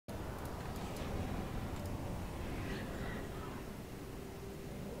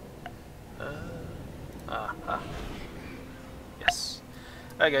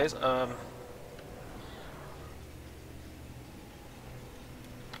Hi guys. Cute.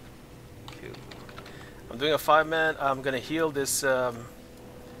 I'm doing a 5-man. I'm gonna heal this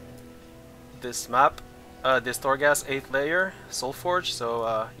this map, this Torghast 8th layer, SoulForge.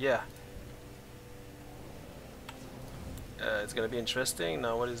 So yeah, it's gonna be interesting.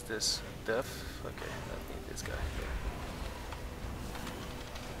 Now what is this? Death. Okay, I need this guy.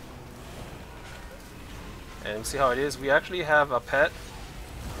 And see how it is. We actually have a pet.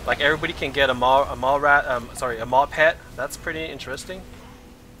 Like everybody can get a mall pet. That's pretty interesting.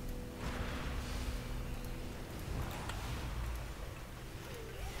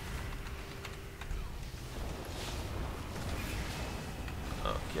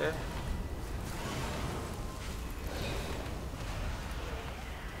 Okay.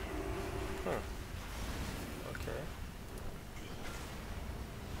 Okay.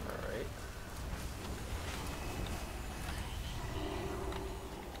 Alright.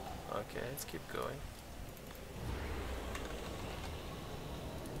 Okay, let's keep going.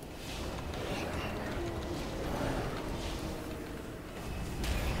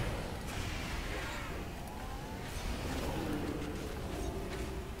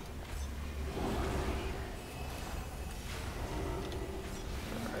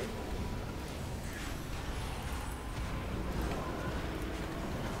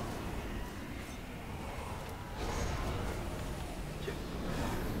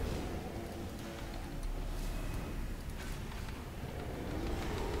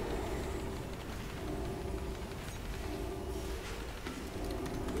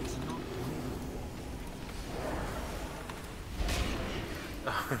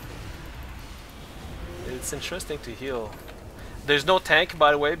 It's interesting to heal. There's no tank,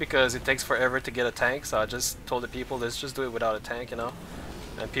 by the way, because it takes forever to get a tank, so I just told the people, let's just do it without a tank, you know?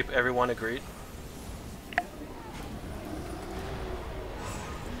 And everyone agreed.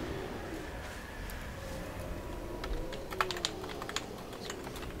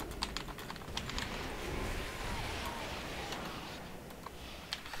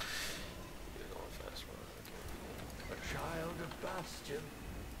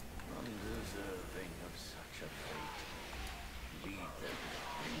 Undeserving of such a fate, lead them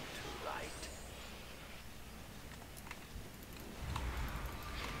into light.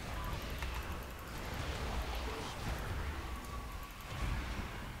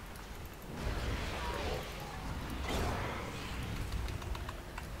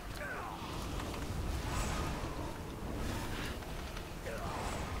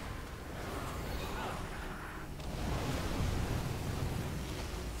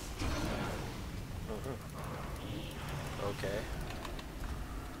 Okay.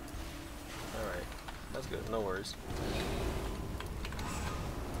 Alright. That's good. No worries.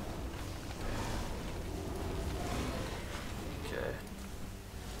 Okay.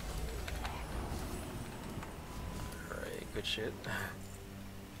 Alright, good shit.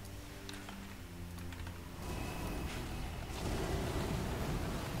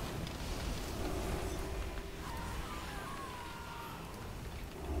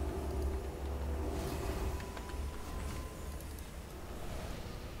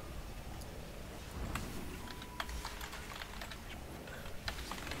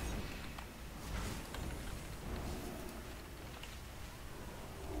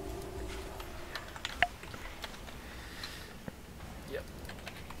 Yep.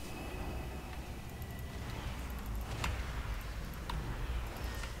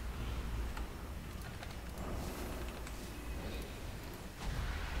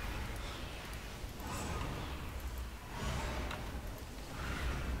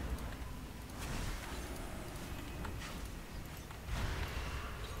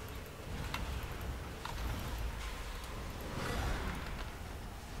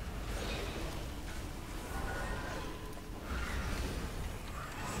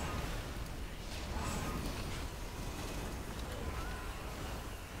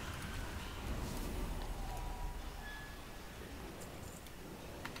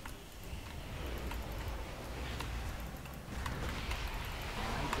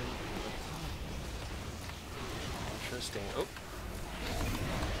 Interesting. Oh.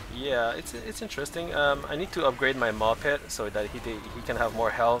 Yeah, it's interesting. I need to upgrade my Maw Pit so that he can have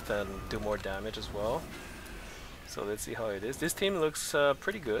more health and do more damage as well. So let's see how it is. This team looks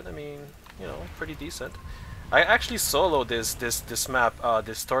pretty good. I mean, you know, pretty decent. I actually soloed this map,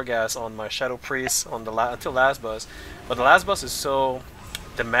 this Torghast on my Shadow Priest on the until last boss, but the last boss is so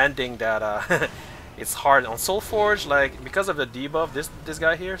demanding that it's hard on SoulForge. Like because of the debuff, this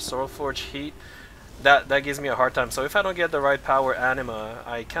guy here, SoulForge Heat. That gives me a hard time. So if I don't get the right power anima,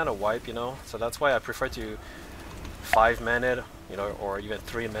 I kind of wipe, you know. So that's why I prefer to 5-man it you know, or even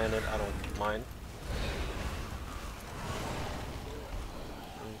 3 minute, I don't mind.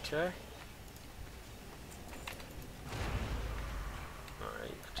 Okay.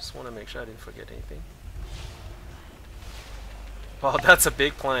 Alright, just want to make sure I didn't forget anything. Oh, that's a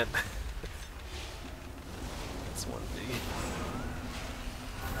big plant. That's one big.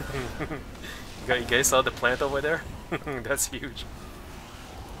 You guys saw the plant over there? That's huge.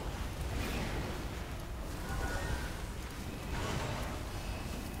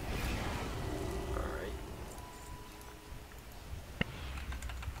 Alright.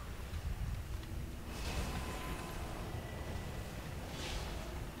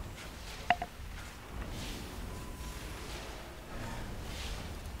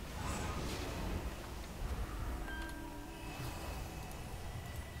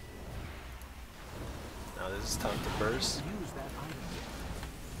 Now this is time to burst.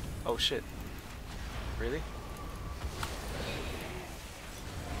 Oh shit. Really?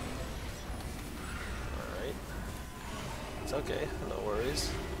 Alright. It's okay, no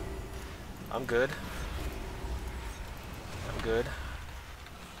worries. I'm good. I'm good.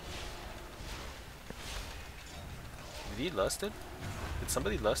 Did he lust it? Did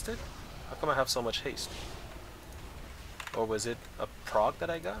somebody lust it? How come I have so much haste? Or was it a proc that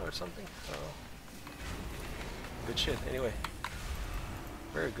I got or something? Oh. Good shit, anyway.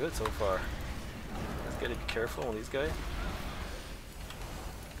 Very good so far. Just gotta be careful on these guys.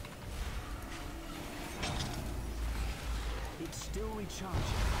 It's still recharging.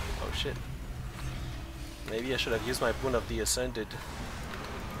 Oh shit. Maybe I should have used my Boon of the Ascended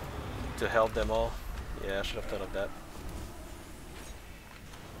to help them all. Yeah, I should have thought of that.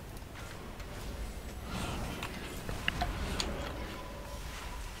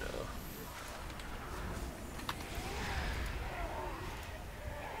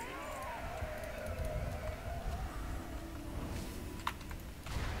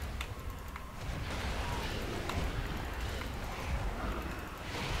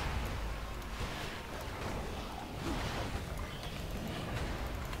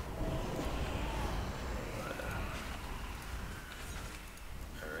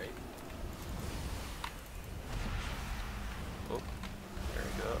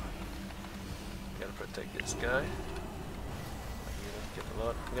 Protect this guy.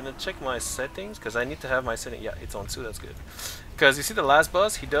 I'm gonna check my settings because I need to have my setting. Yeah, it's on 2. That's good. Because you see the last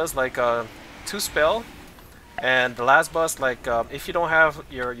boss, he does like 2 spell, and the last boss, like if you don't have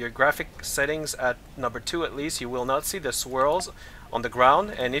your graphic settings at number 2 at least, you will not see the swirls on the ground.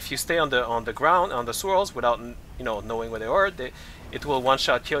 And if you stay on the ground on the swirls without knowing where they are, it will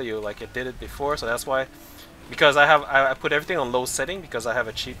one-shot kill you like it did it before. So that's why, because I put everything on low setting because I have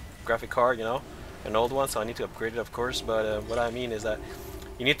a cheap graphic card, an old one, so I need to upgrade it, of course. But what I mean is that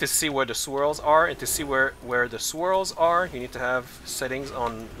you need to see where the swirls are, and to see where the swirls are, you need to have settings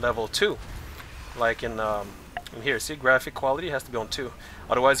on level 2. Like in here, see, graphic quality has to be on 2.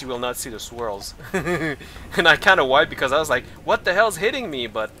 Otherwise, you will not see the swirls. And I kind of wiped because I was like, "What the hell's hitting me?"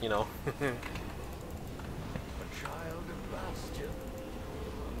 But A child of Bastion.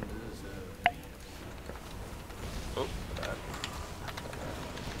 Oh, bad.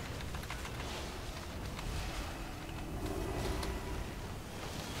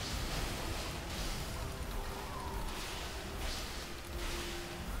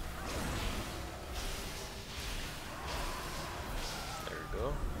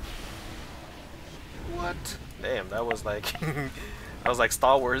 What? Damn, that was like that was like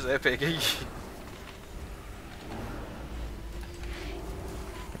Star Wars epic. Okay,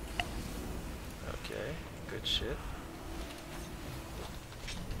 good shit.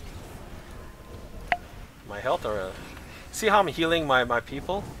 My health are see how I'm healing my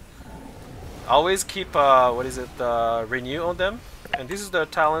people? I always keep what is it, renew on them. And this is the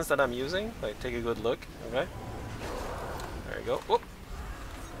talents that I'm using. Like, take a good look, okay? There you go. Whoop.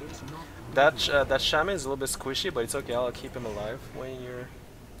 That shaman is a little bit squishy, but it's okay. I'll keep him alive when you're.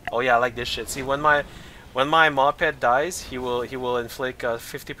 Oh yeah, I like this shit. See, when my moped dies, he will inflict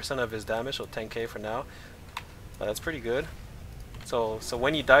 50% of his damage, so 10k for now. That's pretty good. So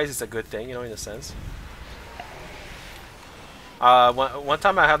when he dies, it's a good thing, in a sense. One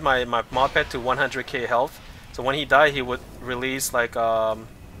time I had my moped to 100k health, so when he died, he would release like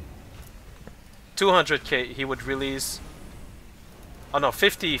 200k. He would release. Oh no,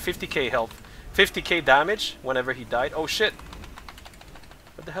 50k health. 50k damage whenever he died. Oh shit.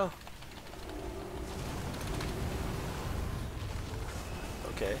 What the hell?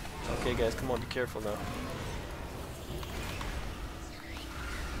 Okay. Okay guys, come on, be careful now.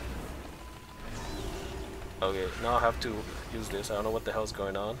 Okay, now I have to use this. I don't know what the hell's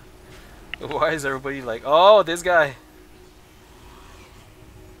going on. Why is everybody like, oh, this guy?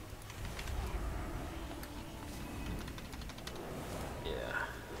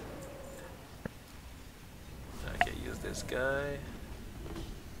 guy.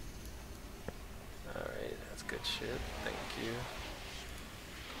 Alright, that's good shit. Thank you.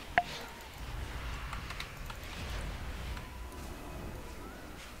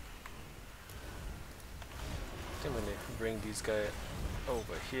 I'm gonna bring these guys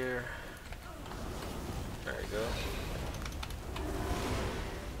over here. There we go.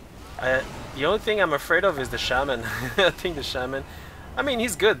 The only thing I'm afraid of is the shaman. I think the shaman. I mean,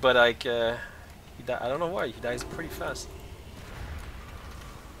 he's good, but like, I don't know why he dies pretty fast.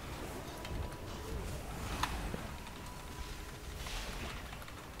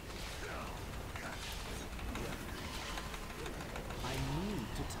 I need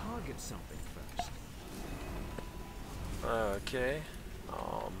to target something first. Okay.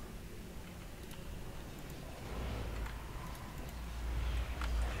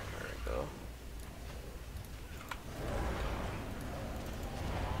 There we go.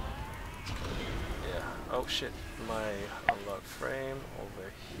 Yeah. Oh shit. My unlock frame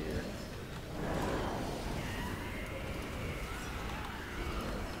over here.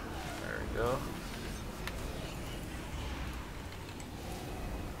 There we go.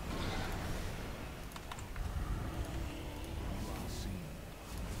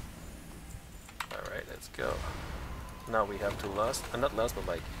 Alright, let's go. Now we have to lust, not lust, but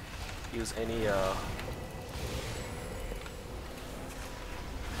like use any yeah.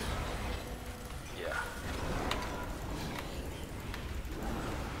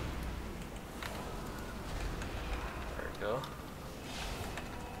 There we go.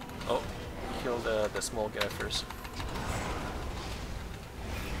 Oh, kill the small guy first.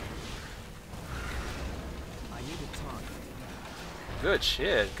 I need a target. Good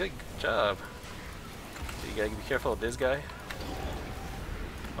shit, good job. You gotta be careful of this guy.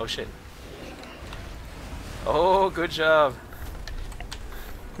 Oh shit. Oh, good job.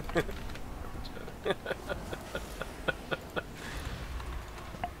 Good job.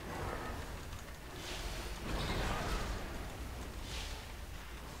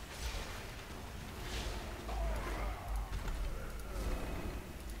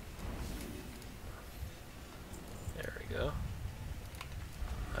 There we go.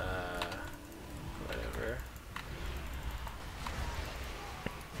 Whatever.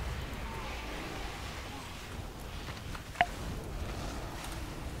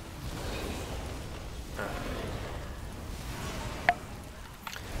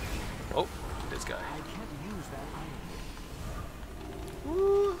 Oh, this guy. I can't use that iron.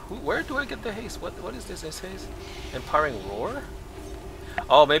 Ooh, where do I get the haste? What is this haste? Empowering roar?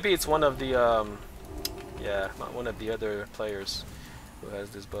 Oh, maybe it's one of the yeah, not one of the other players who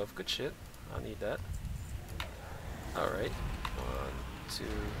has this buff. Good shit. I'll need that. Alright. 1, 2,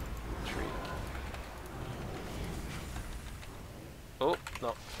 3. Oh,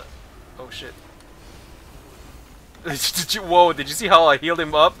 no. Oh shit. Did you, whoa, did you see how I healed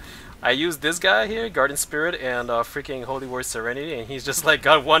him up? I used this guy here, Garden Spirit, and freaking Holy Word Serenity, and he's just like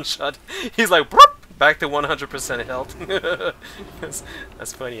got one shot. He's like, whoop, back to 100% health.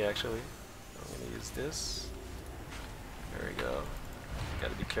 that's funny, actually. I'm gonna use this. There we go.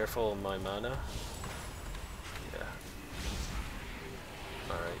 Gotta be careful of my mana. Yeah.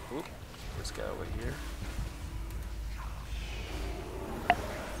 Alright, oop. This guy over here.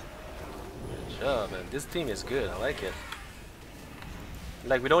 Good job, man. This team is good. I like it.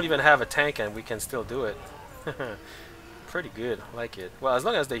 Like, we don't even have a tank and we can still do it. Pretty good. I like it. Well, as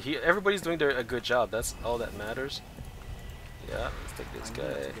long as they heal, everybody's doing a good job. That's all that matters. Yeah, let's take this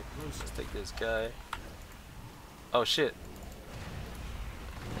guy. Let's take this guy. Oh shit.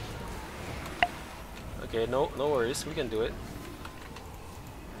 Okay, no worries. We can do it.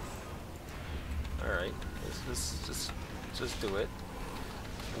 All right. Let's just do it.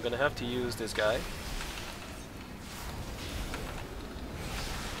 I'm gonna have to use this guy.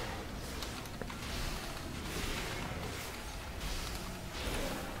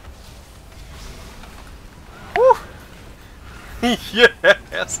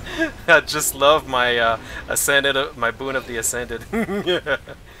 Yes, I just love my ascended, my boon of the ascended.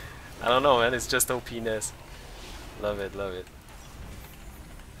 I don't know, man. It's just OP-ness. Love it, love it.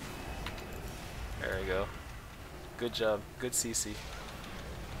 There we go. Good job, good CC.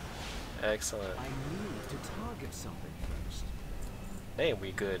 Excellent. I need to target something first. Hey,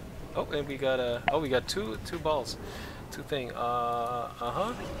 we good. Oh, and we got we got two balls, two thing.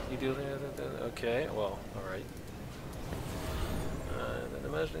 You do okay. Well, all right. Then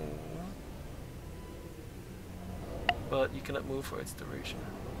imagine, but you cannot move for its duration.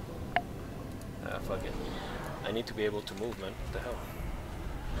 Ah, fuck it. I need to be able to move, man. What the hell?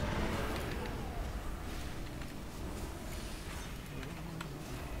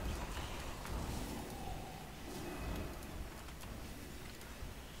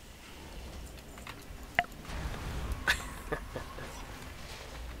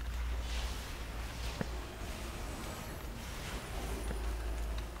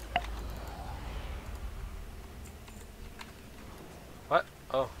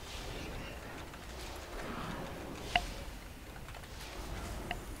 Oh.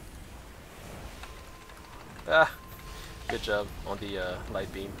 Ah, good job on the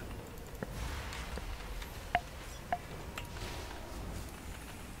light beam.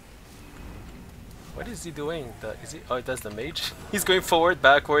 What is he doing? Is he? Oh, that's the mage. He's going forward,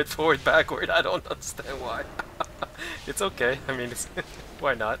 backward, forward, backward. I don't understand why. It's okay. I mean, it's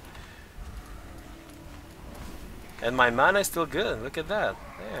why not? And my mana is still good. Look at that.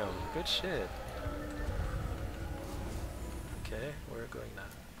 Damn, good shit. Okay, we're going now.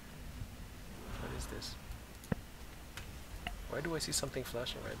 What is this? Why do I see something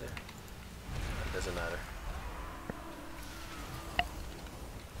flashing right there? It doesn't matter.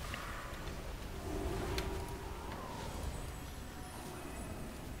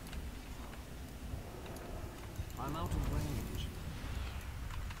 I'm out of range.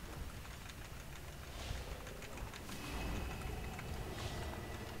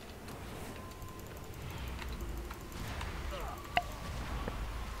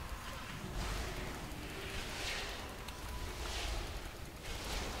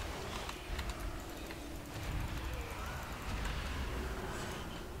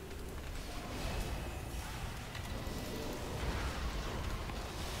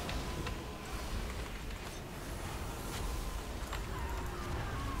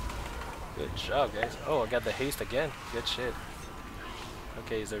 Good job, guys. Oh, I got the haste again. Good shit.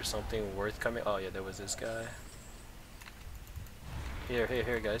 Okay, is there something worth coming? Oh, yeah, there was this guy. Here,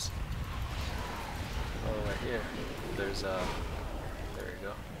 guys. Oh, right here. There's, there we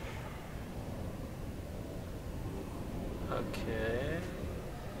go. Okay.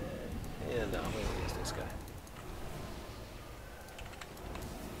 Yeah, no, I'm gonna use this guy.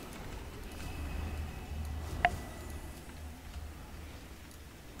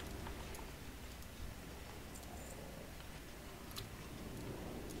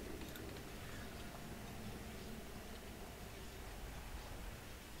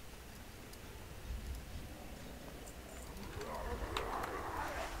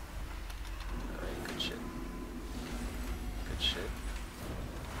 Alright, good shit. Good shit.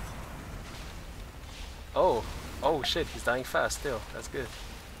 Oh shit, he's dying fast still. That's good.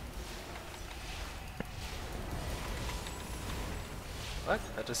 What?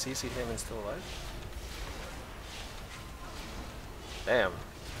 I just CC'd him and still alive? Damn.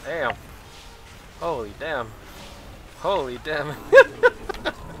 Damn. Holy damn. Holy damn.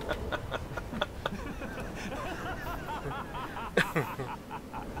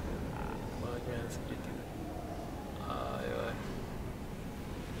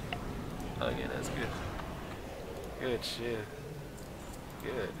 Okay, that's good. Good shit.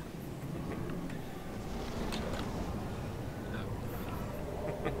 Good.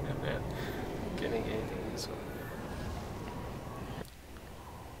 Man, getting anything useful.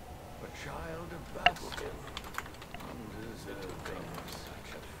 A child of battle. Undeserving of such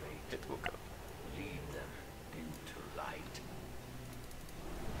a fate. It will go. Lead them into light.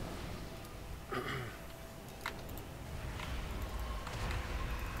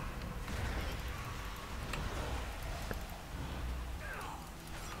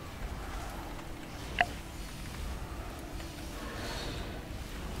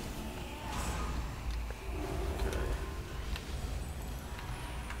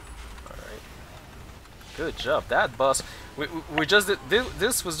 Good job, that boss. We just did,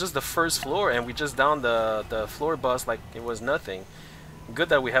 this was just the first floor, and we just downed the floor boss like it was nothing. Good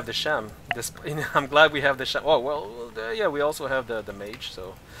that we have the sham. I'm glad we have the sham. Oh well, yeah, we also have the mage.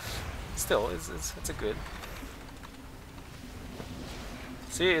 So still, it's a good.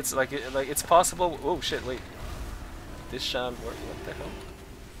 See, it's like it's possible. Oh shit! Wait, this sham. What the hell?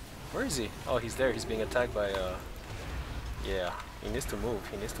 Where is he? Oh, he's there. He's being attacked by. Yeah, he needs to move.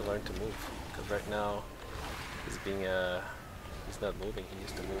 He needs to learn to move because right now. He's being he's not moving. He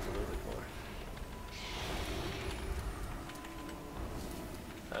needs to move a little bit more.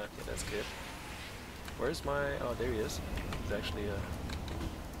 Okay, that's good. Where's my? Oh, there he is. He's actually okay.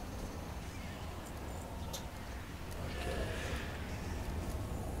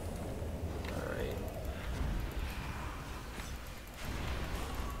 All right.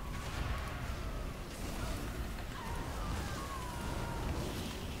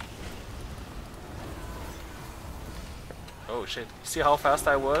 Oh shit. See how fast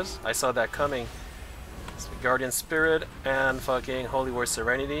I was? I saw that coming. Guardian Spirit and fucking Holy War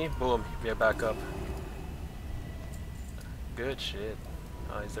Serenity. Boom. We are back up. Good shit.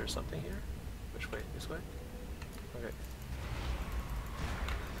 Is there something here? Which way? This way? Okay.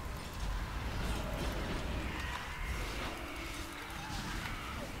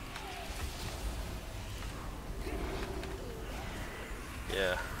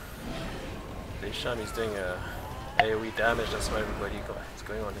 Yeah. Deishami's doing AoE damage, that's why everybody is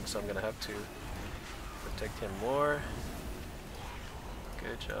going on him, so I'm gonna have to protect him more.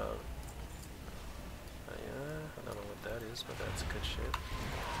 Good job. Yeah, I don't know what that is, but that's good shit.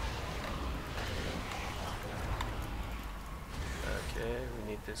 Okay, we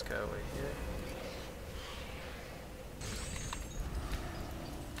need this guy over here.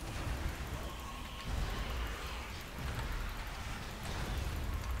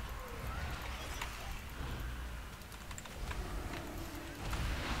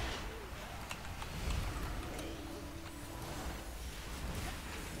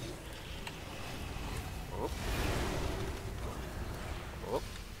 Whoop. Whoop.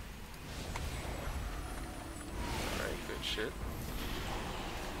 Alright, good shit.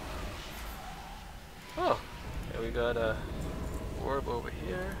 Oh, and we got a orb over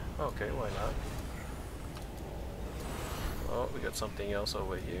here. Okay, why not? Oh, we got something else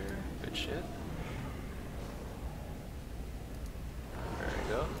over here. Good shit. There we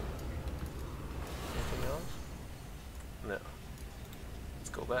go. Anything else? No. Let's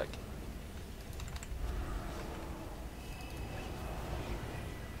go back.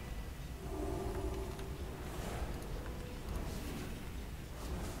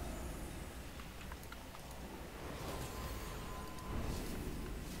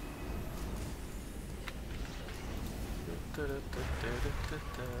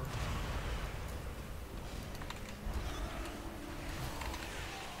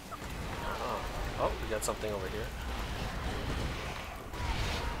 Oh, we got something over here.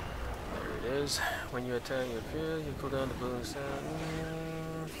 There it is. When you attack your field, you pull down the balloon sound.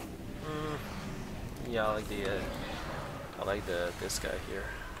 Yeah, I like this guy here.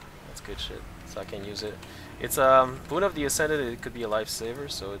 That's good shit. So I can use it. It's Boon of the Ascended. It could be a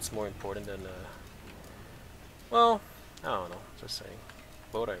lifesaver, so it's more important than well, I don't know. Just saying.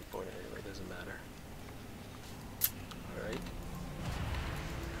 Both are important anyway. Doesn't matter. All right.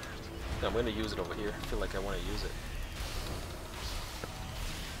 I'm going to use it over here. I feel like I want to use it.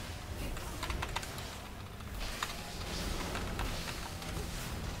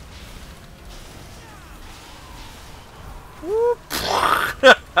 Whoop!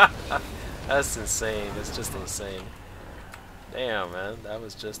 That's insane. It's just insane. Damn, man. That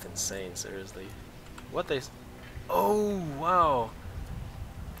was just insane. Seriously. What they... Oh, wow.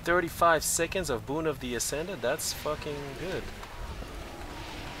 35 seconds of Boon of the Ascended? That's fucking good.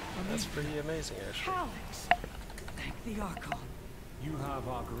 That's pretty amazing, actually. Alex, thank the Archon. You have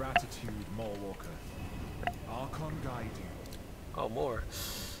our gratitude, Mallwalker. Archon guide you. Oh, more.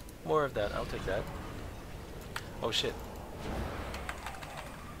 More of that. I'll take that. Oh, shit.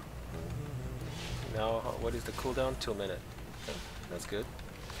 Now, what is the cooldown? 2 minutes. Okay, that's good.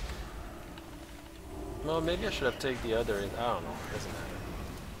 Well, maybe I should have taken the other. I don't know. Doesn't matter.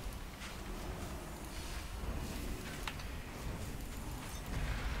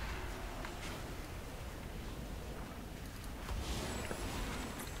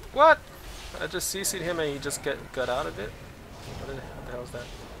 What? I just CC'd him and he just got out of it? What the hell is that?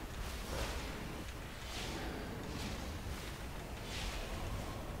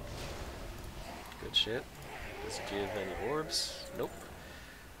 Good shit. Does it give any orbs? Nope.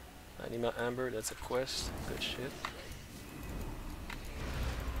 Anima Amber, that's a quest. Good shit.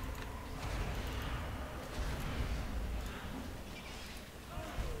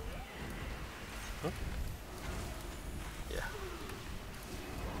 Huh? Yeah.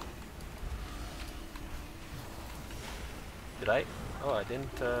 Did I? Oh, I didn't,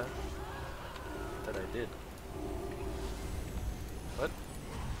 thought I did. What?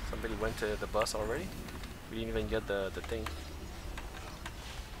 Somebody went to the bus already? We didn't even get the thing.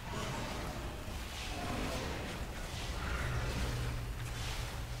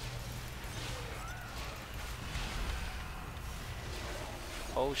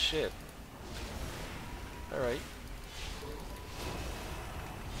 Oh shit. Alright.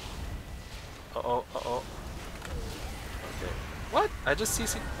 Uh-oh, uh-oh. Okay. What? I just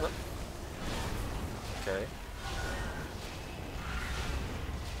CC... What? Okay.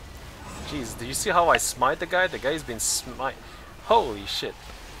 Jeez, do you see how I smite the guy? The guy's been smite. Holy shit.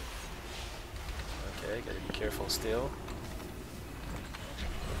 Okay, gotta be careful still.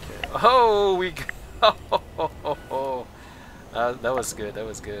 Okay. Oh, we... Oh, that was good, that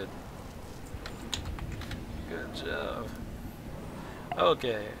was good. Good job.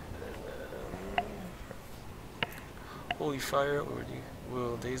 Okay. Holy fire, or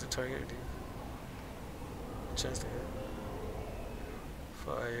will daze the target do? Chance to hit.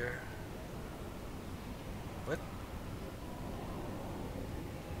 Fire. What?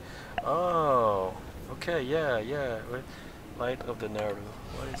 Oh, okay, yeah. Light of the Naru.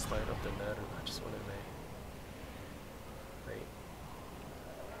 What is Light of the Naru? I just want to make. Wait.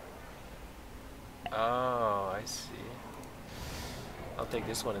 Oh, I see. I'll take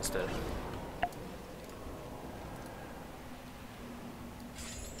this one instead.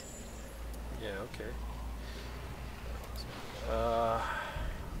 Yeah, okay.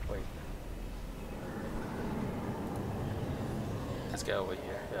 Wait. This guy over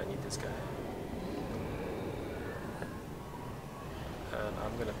here. Yeah, I need this guy. And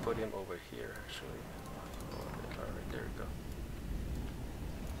I'm gonna put him over here, actually. Alright, there we go.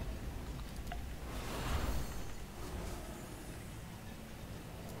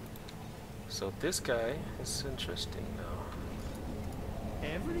 So this guy is interesting now.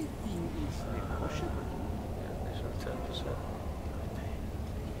 Everything is negotiable. Yeah, additional 10%.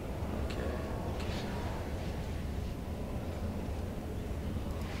 Okay.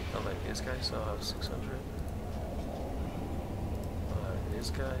 I like this guy, so I'll have 600. I like this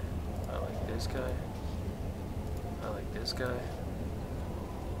guy. I like this guy. I like this guy.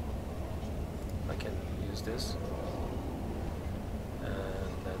 I can use this.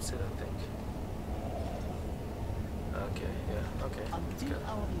 And that's it, I think. Okay, yeah, okay. Until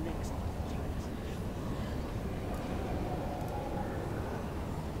our next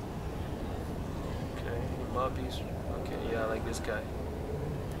Okay, mobbies. Okay, yeah, I like this guy.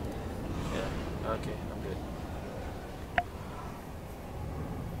 Yeah, okay, I'm good.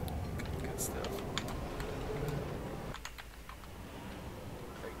 Good stuff.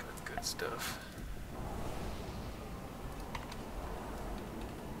 Like, that's good stuff.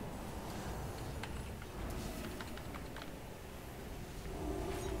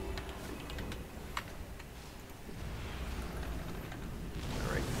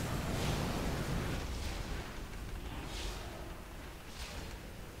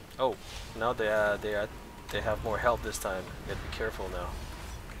 Oh, now they have more health this time. You gotta be careful now.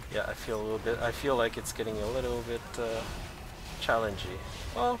 Yeah, I feel like it's getting a little bit challenging.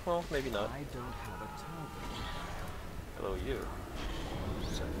 Oh, well, maybe not. I don't have a target. Hello, you.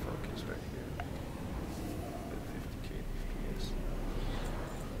 Set focus right here. 50k FPS.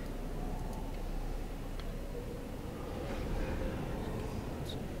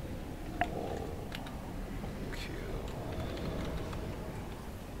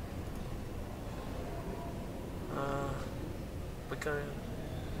 Okay.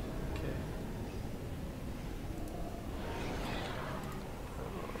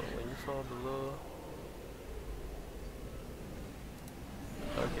 When you fall below.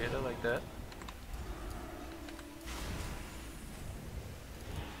 Okay, I like that.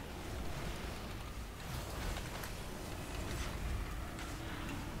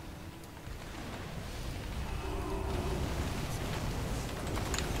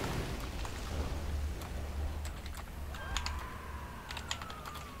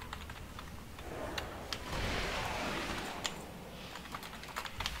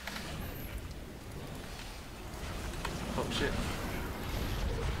 Oh shit.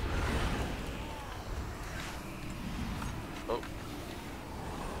 Oh.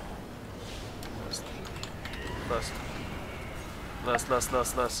 Lust.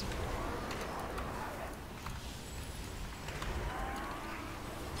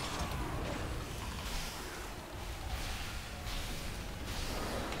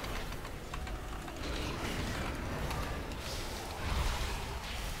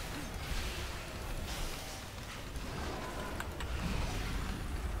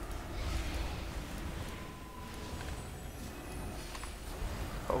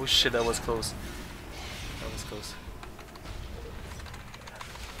 Oh shit, that was close. That was close.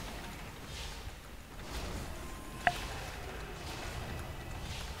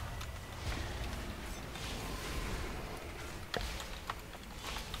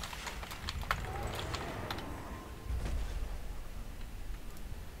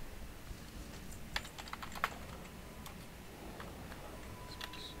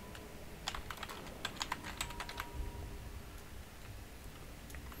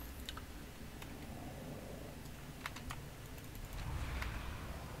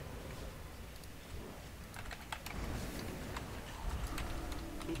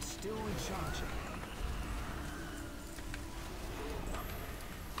 It's still recharging.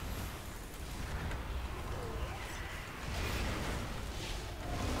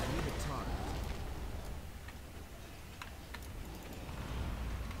 I need a target.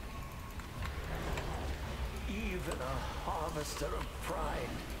 Even a harvester of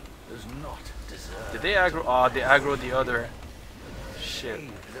pride does not deserve. Did they aggro? Oh, they aggro the other. Shit.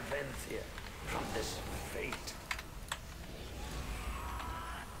 Save the Venthia from this fate.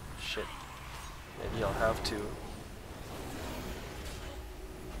 Shit. Maybe I'll have to.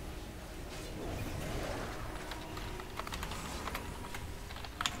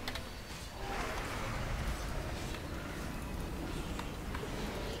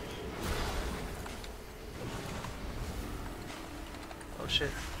 shit.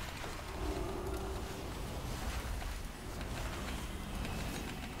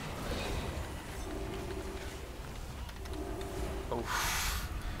 Oh.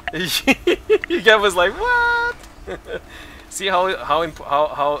 You guy was like, what? See how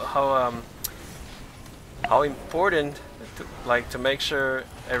important to make sure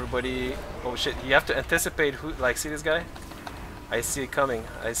everybody. Oh shit! You have to anticipate who. Like, see this guy? I see it coming.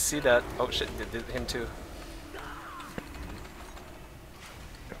 I see that. Oh shit! Did him too.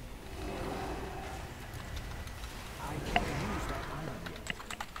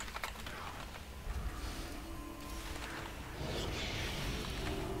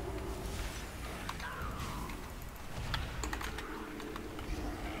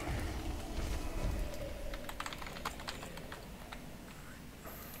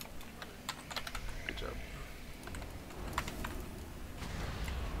 Good job.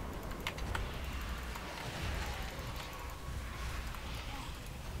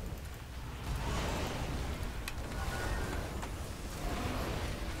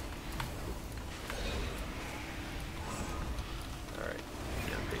 Alright,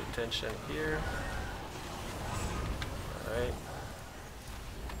 gotta pay attention here. Alright.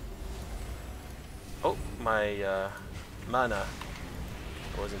 Oh, my mana.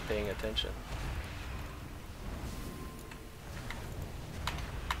 I wasn't paying attention.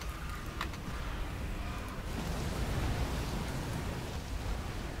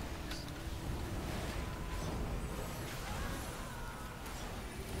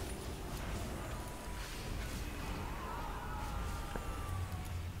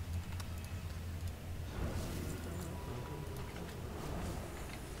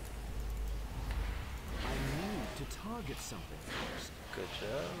 Target something first. Good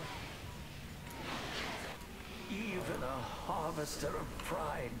job. Even a harvester of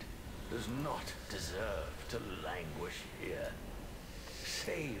pride does not deserve to languish here.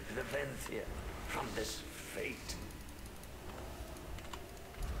 Save the Venthia from this fate.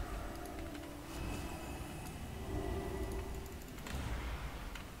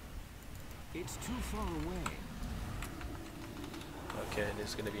 It's too far away. Okay, this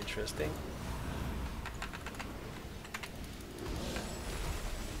is gonna be interesting.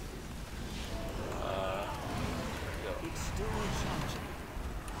 It's still charging.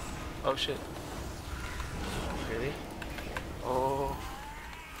 Oh shit. Really? Oh.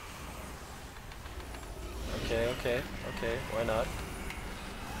 Okay. Why not?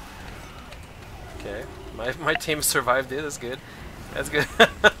 Okay. My team survived it. That's good. That's good.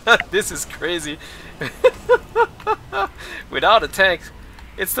 This is crazy. Without a tank,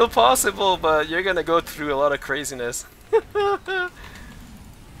 it's still possible, but you're gonna go through a lot of craziness. Alright,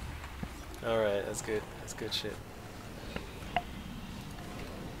 that's good. That's good shit.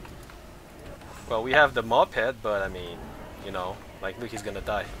 Well, we have the mob head, but I mean, you know, like, look, he's gonna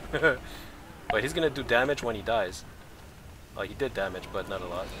die. But he's gonna do damage when he dies. Like, he did damage, but not a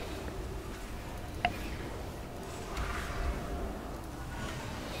lot.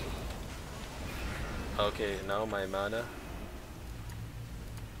 Okay, now my mana.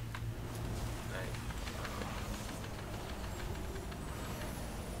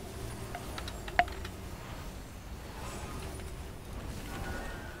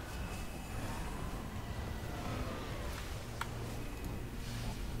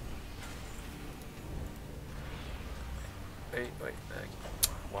 Wait,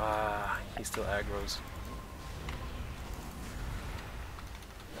 wow, he still aggroes.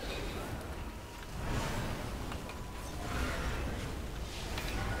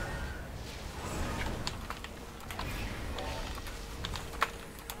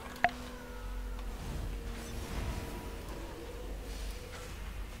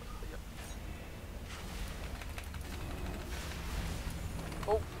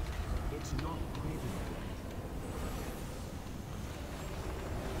 Oh, It's not brave enough.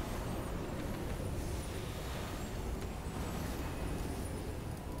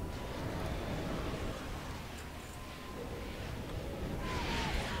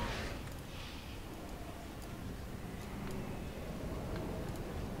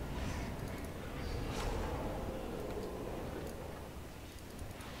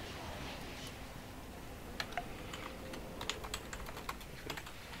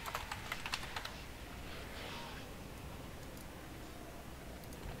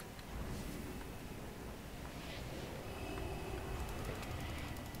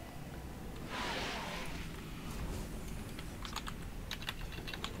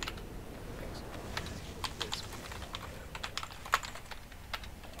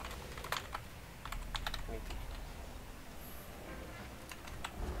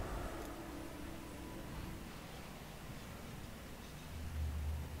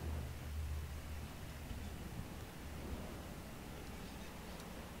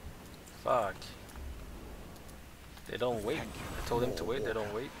 Fuck. They don't wait. I told him to wait, they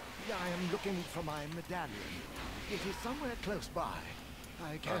don't wait. I am looking for my medallion. It is somewhere close by.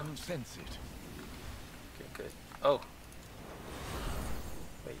 I can sense it. Okay, good. Oh.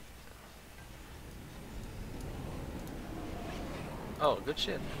 Wait. Oh, good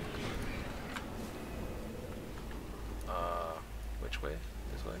shit. Which way?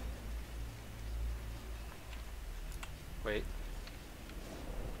 This way? Wait.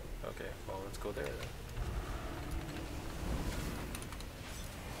 Okay, well, let's go there then.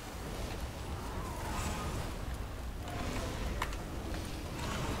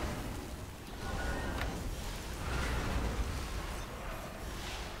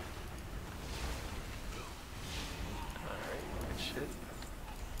 Alright, good shit.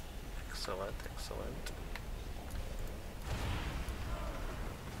 Excellent, excellent.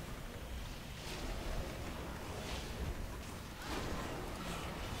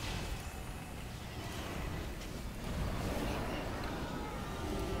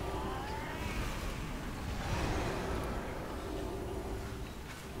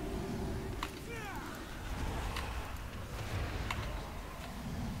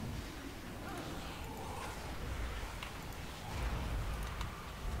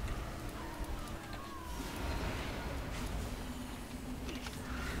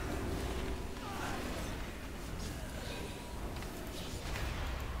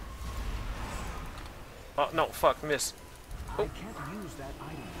 Oh no, fuck, miss. I can't use that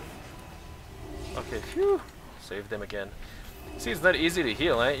item. Okay, phew. Save them again. See, it's not easy to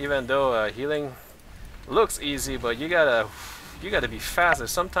heal, eh? Even though healing looks easy, but you gotta be fast.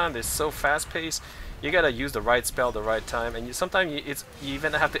 Sometimes it's so fast paced. You gotta use the right spell the right time, and sometimes you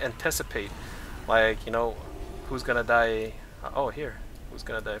even have to anticipate, like, you know, who's gonna die. Oh, here, who's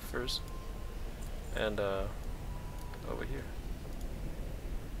gonna die first? And over here.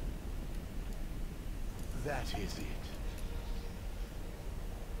 That is it.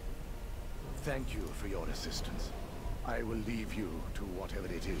 Thank you for your assistance. I will leave you to whatever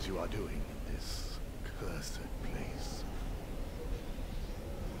it is you are doing in this cursed place.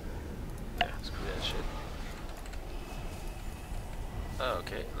 Yeah, screw that shit. Oh,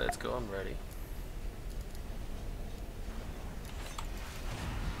 okay, let's go. I'm ready.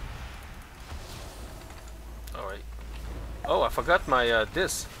 Alright. Oh, I forgot my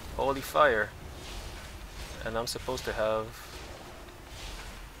this. Holy fire. And I'm supposed to have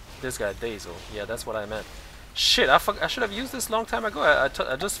this guy, Dazel. Yeah, that's what I meant. Shit, I should have used this long time ago.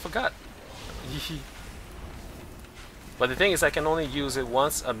 I just forgot. But the thing is, I can only use it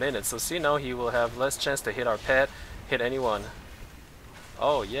once a minute. So see, now he will have less chance to hit our pet, hit anyone.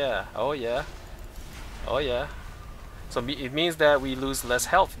 Oh yeah, oh yeah, oh yeah. So it means that we lose less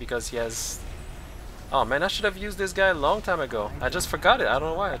health because he has... Oh man, I should have used this guy a long time ago. I just forgot it. I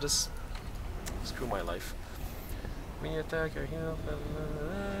don't know why. I just... Screw my life. When you attack or heal...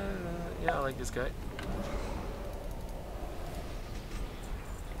 Yeah, I like this guy.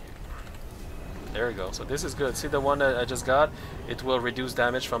 There we go. So this is good. See the one that I just got? It will reduce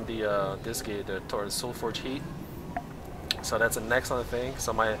damage from the this guy, the SoulForges heat. So that's an excellent thing.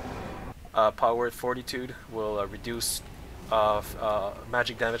 So my powered fortitude will reduce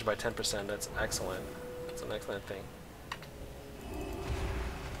magic damage by 10%. That's excellent. That's an excellent thing.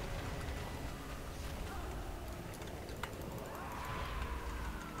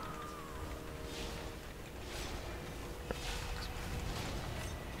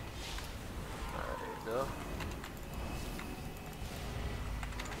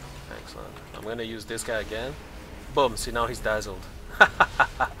 Excellent. I'm gonna use this guy again. Boom, see now he's dazzled.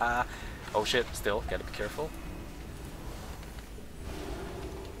 Oh shit, still, gotta be careful.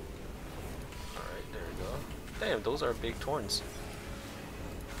 Alright, there we go. Damn, those are big thorns.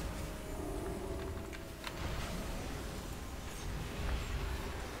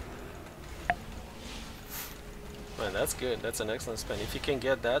 Man, that's good. That's an excellent spell. If you can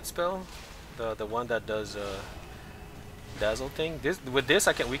get that spell, the one that does dazzle thing. With this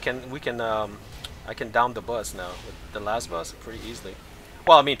I can down the boss now. With the last boss pretty easily.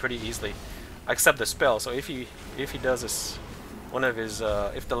 Well, I mean pretty easily. Except the spell. So if he does this one of his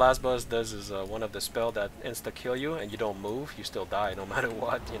if the last boss does his one of the spell that insta kill you and you don't move, you still die no matter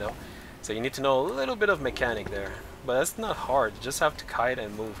what, you know. So you need to know a little bit of mechanic there. But that's not hard. You just have to kite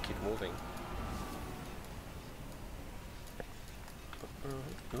and move, keep moving.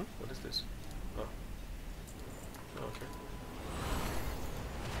 What is this? Oh. Okay.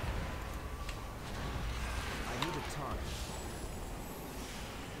 I need a time.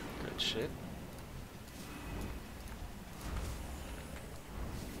 Good shit.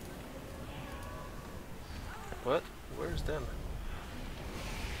 What? Where's them?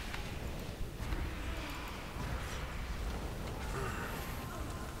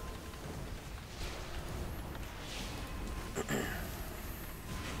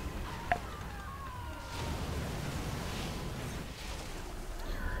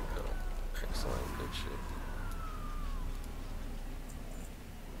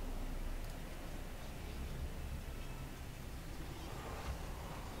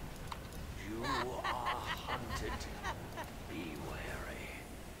 wanted. Be wary.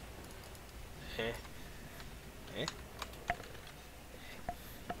 Eh. Eh.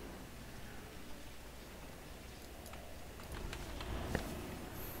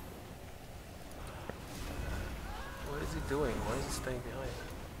 What is he doing? Why is he staying behind?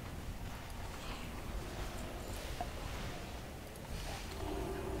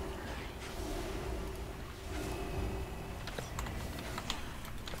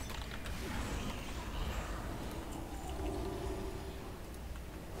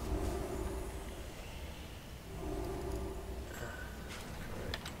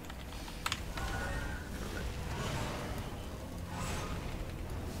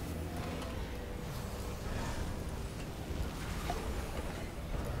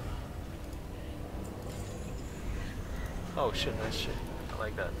 Oh shit, nice shit. I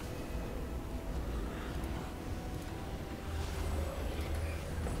like that.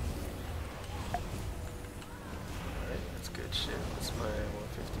 Alright, that's good shit. That's my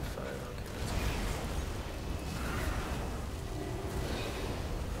 155. Okay, that's good.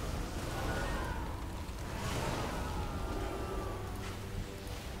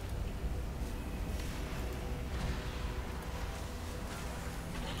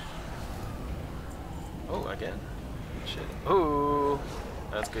 Oh, again? Shit. Oh,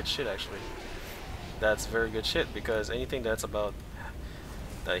 that's good shit actually. That's very good shit because anything that's about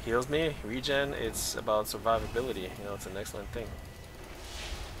that heals me, regen, it's about survivability. You know, it's an excellent thing.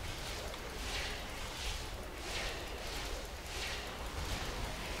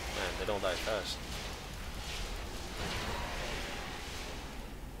 Man, they don't die fast.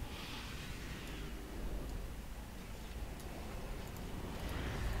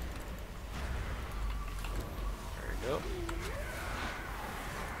 There we go.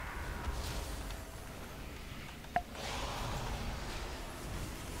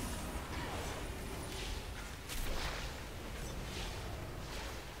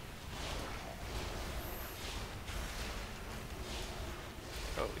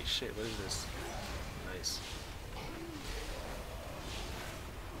 Holy shit, what is this? Nice.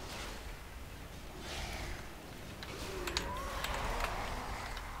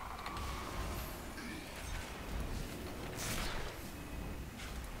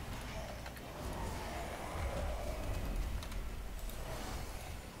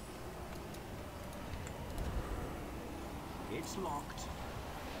 It's locked.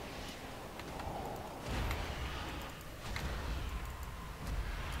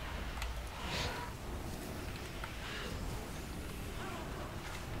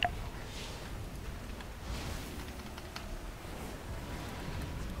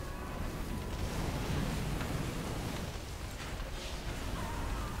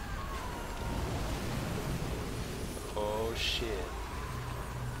 Oh shit.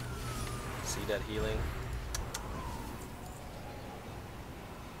 See that healing?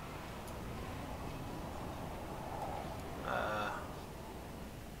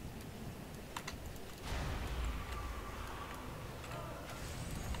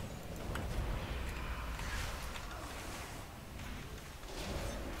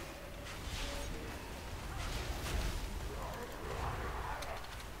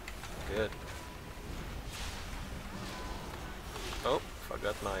 Good. Oh,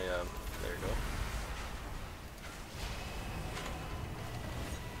 forgot my, there you go.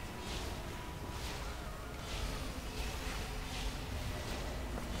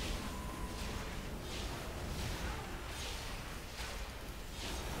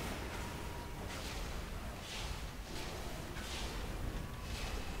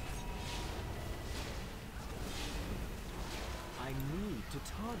 I need to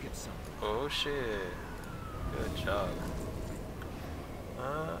target something. Oh shit. Good job.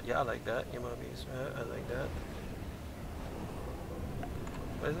 Yeah, I like that. Yamabi's, I like that.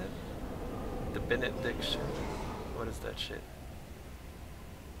 What is it? The benediction. What is that shit?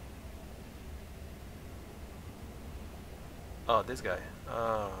 Oh, this guy.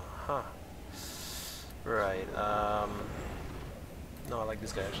 Huh. Right. No, I like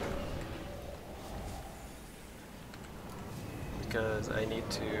this guy actually. Because I need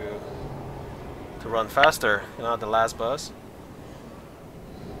to run faster, you know, the last boss.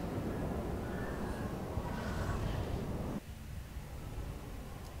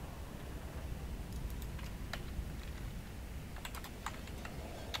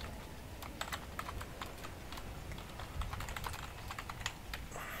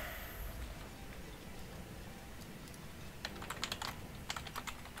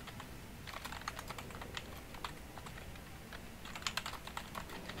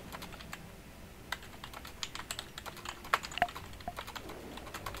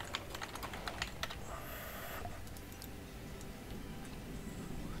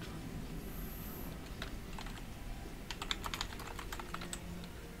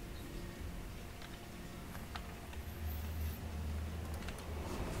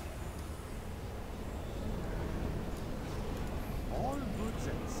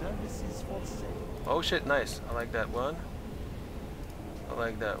 This is for sale. Oh shit, nice. I like that one. I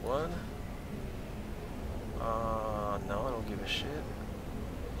like that one. No, I don't give a shit.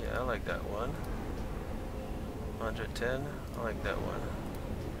 Yeah, I like that one. 110. I like that one.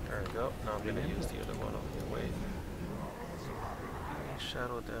 There we go. Now I'm gonna use the other one over here. Wait.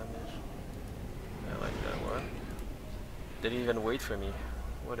 Shadow damage. Yeah, I like that one. Didn't even wait for me.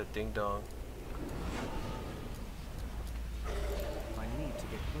 What a ding dong. I need to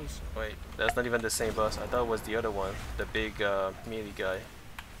get closer. Wait, that's not even the same boss. I thought it was the other one. The big melee guy.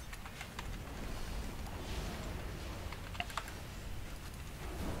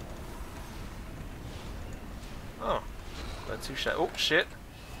 Oh, that's too shot. Oh shit!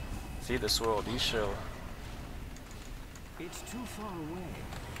 See the swirl, these show. It's too far away.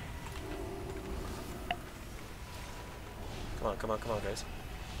 Come on, guys.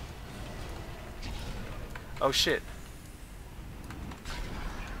 Oh shit!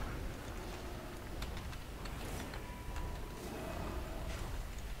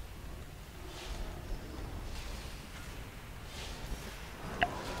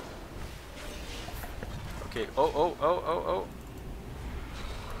 Okay. Oh.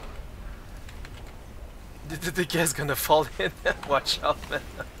 The guy's gonna fall in. Watch out, man.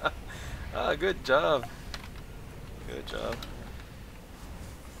 Ah, good job. Good job.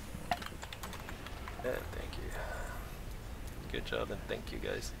 Yeah, thank you. Good job and thank you,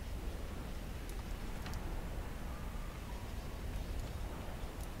 guys.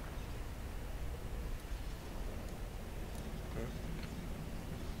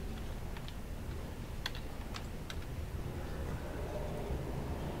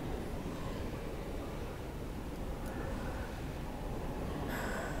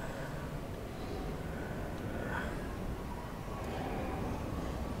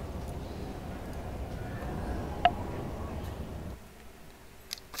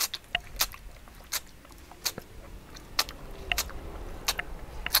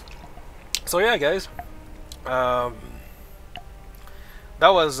 So yeah, guys, that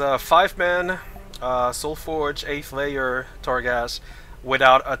was 5-man SoulForge 8th layer Torghast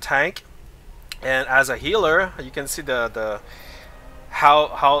without a tank, and as a healer, you can see the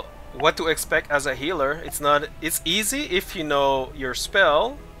what to expect as a healer. It's easy if you know your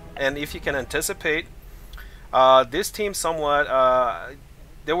spell and if you can anticipate. This team somewhat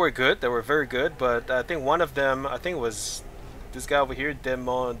they were good, they were very good, but I think one of them, I think it was this guy over here,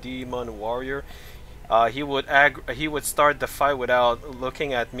 Demon Warrior. He would start the fight without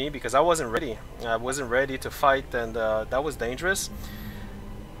looking at me because I wasn't ready. I wasn't ready to fight, and that was dangerous.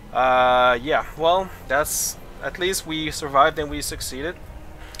 Yeah, well, that's at least we survived and we succeeded.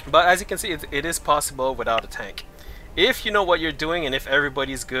 But as you can see, it is possible without a tank, if you know what you're doing and if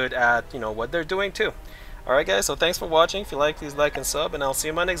everybody's good at what they're doing too. Alright guys, so thanks for watching. If you like, please like and sub, and I'll see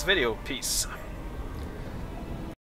you in my next video. Peace.